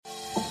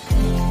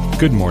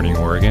Good morning,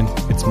 Oregon.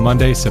 It's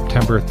Monday,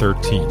 September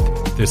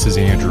 13th. This is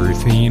Andrew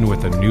Ruthine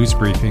with a news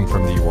briefing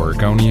from the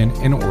Oregonian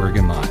and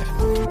Oregon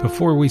Live.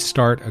 Before we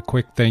start, a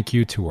quick thank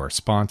you to our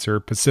sponsor,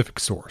 Pacific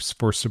Source,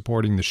 for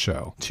supporting the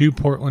show. 2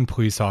 Portland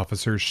police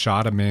officers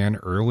shot a man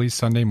early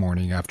Sunday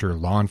morning after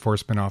law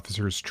enforcement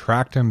officers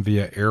tracked him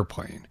via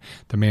airplane.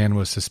 The man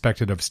was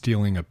suspected of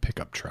stealing a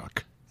pickup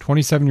truck.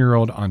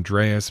 27-year-old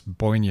Andreas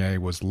Boignet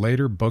was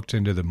later booked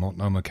into the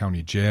Multnomah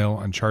County Jail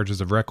on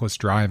charges of reckless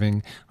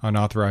driving,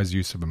 unauthorized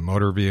use of a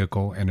motor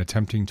vehicle, and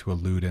attempting to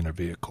elude in a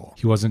vehicle.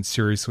 He wasn't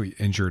seriously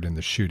injured in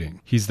the shooting.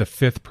 He's the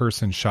 5th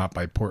person shot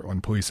by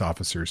Portland police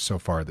officers so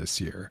far this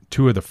year.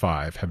 2 of the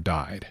 5 have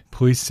died.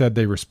 Police said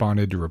they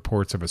responded to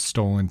reports of a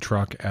stolen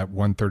truck at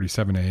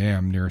 1:37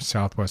 a.m. near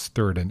Southwest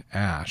 3rd and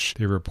Ash.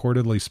 They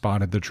reportedly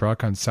spotted the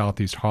truck on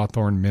Southeast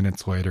Hawthorne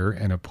minutes later,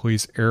 and a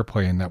police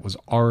airplane that was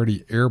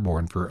already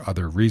airborne for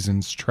other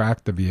reasons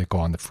tracked the vehicle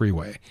on the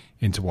freeway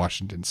into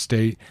Washington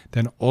State,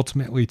 then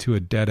ultimately to a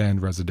dead-end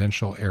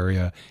residential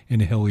area in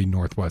hilly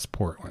northwest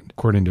Portland.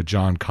 According to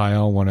John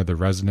Kyle, one of the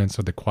residents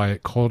of the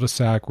quiet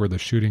cul-de-sac where the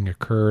shooting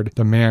occurred,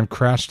 the man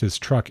crashed his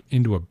truck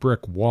into a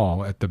brick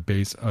wall at the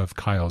base of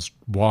Kyle's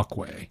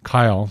walkway.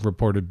 Kyle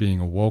reported being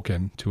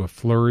awoken to a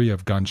flurry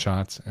of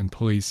gunshots and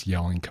police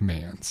yelling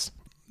commands.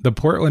 The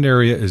Portland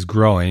area is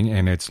growing,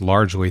 and it's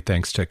largely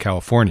thanks to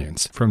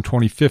Californians. From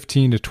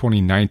 2015 to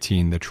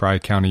 2019, the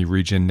Tri-County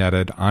region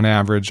netted, on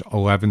average,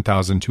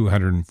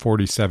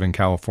 11,247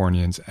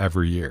 Californians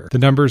every year. The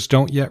numbers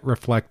don't yet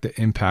reflect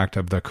the impact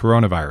of the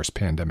coronavirus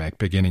pandemic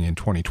beginning in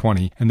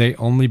 2020, and they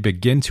only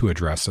begin to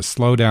address a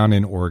slowdown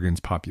in Oregon's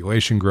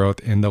population growth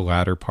in the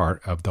latter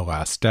part of the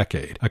last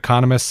decade.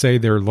 Economists say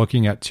they're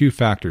looking at 2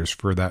 factors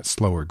for that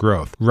slower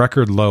growth.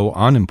 Record low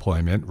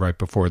unemployment right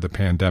before the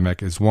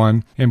pandemic is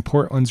one, and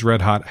Portland's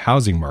red-hot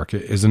housing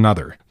market is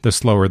another. The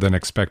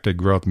slower-than-expected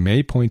growth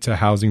may point to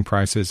housing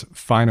prices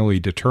finally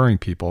deterring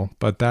people,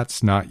 but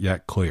that's not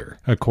yet clear.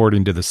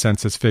 According to the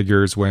census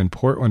figures, when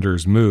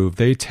Portlanders move,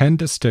 they tend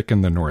to stick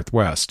in the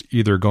Northwest,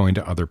 either going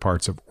to other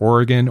parts of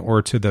Oregon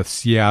or to the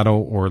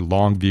Seattle or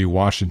Longview,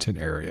 Washington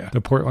area.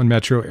 The Portland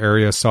metro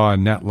area saw a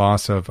net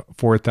loss of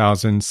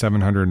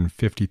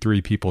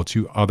 4,753 people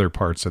to other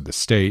parts of the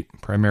state,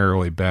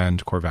 primarily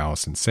Bend,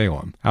 Corvallis, and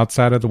Salem.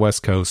 Outside of the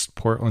West Coast,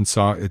 Portland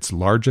saw its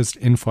largest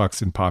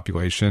influx in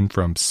population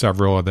from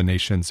several of the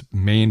nation's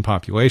main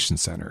population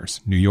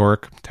centers, New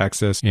York,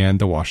 Texas, and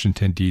the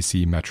Washington,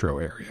 D.C. metro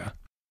area.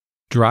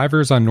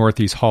 Drivers on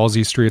Northeast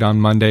Halsey Street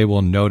on Monday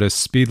will notice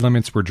speed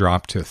limits were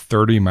dropped to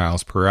 30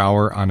 miles per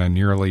hour on a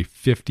nearly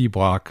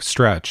 50-block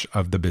stretch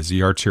of the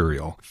busy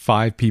arterial.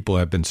 5 people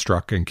have been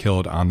struck and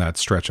killed on that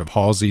stretch of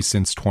Halsey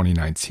since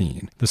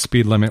 2019. The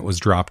speed limit was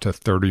dropped to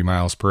 30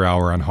 miles per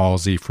hour on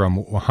Halsey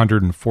from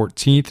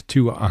 114th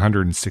to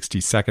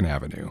 162nd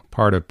Avenue,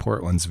 part of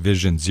Portland's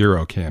Vision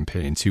Zero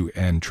campaign to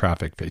end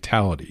traffic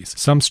fatalities.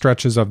 Some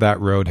stretches of that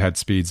road had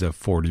speeds of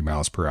 40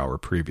 miles per hour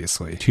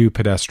previously. 2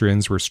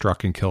 pedestrians were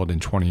struck and killed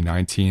in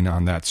 2019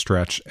 on that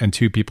stretch, and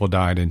 2 people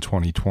died in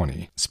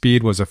 2020.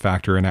 Speed was a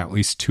factor in at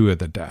least 2 of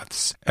the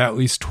deaths. At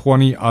least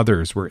 20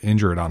 others were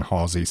injured on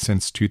Halsey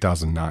since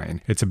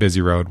 2009. It's a busy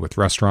road with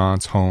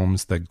restaurants,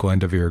 homes, the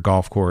Glendevere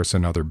Golf Course,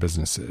 and other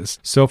businesses.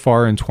 So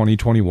far in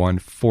 2021,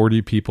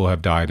 40 people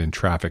have died in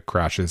traffic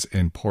crashes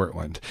in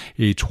Portland,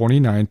 a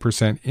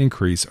 29%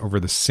 increase over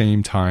the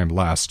same time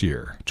last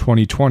year.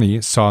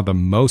 2020 saw the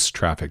most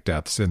traffic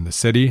deaths in the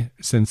city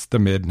since the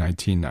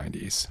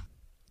mid-1990s.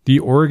 The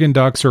Oregon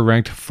Ducks are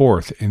ranked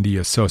 4th in the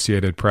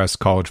Associated Press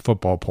college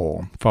football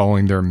poll,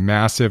 following their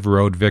massive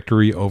road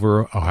victory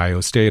over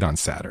Ohio State on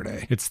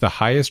Saturday. It's the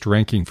highest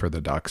ranking for the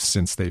Ducks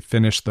since they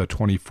finished the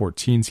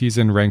 2014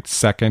 season ranked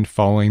 2nd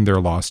following their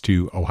loss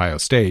to Ohio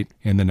State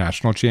in the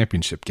national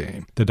championship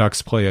game. The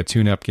Ducks play a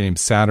tune-up game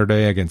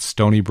Saturday against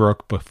Stony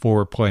Brook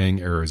before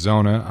playing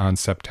Arizona on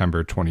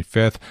September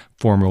 25th,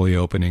 formally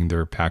opening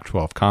their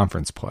Pac-12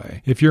 conference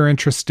play. If you're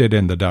interested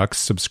in the Ducks,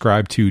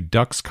 subscribe to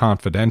Ducks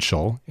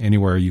Confidential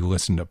anywhere you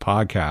listen to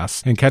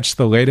podcasts, and catch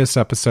the latest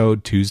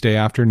episode Tuesday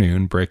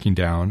afternoon breaking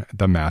down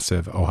the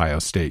massive Ohio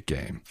State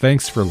game.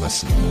 Thanks for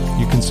listening.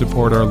 You can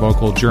support our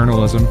local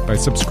journalism by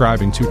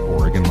subscribing to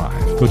Oregon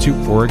Live. Go to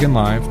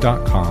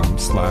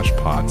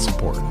OregonLive.com/pod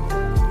support.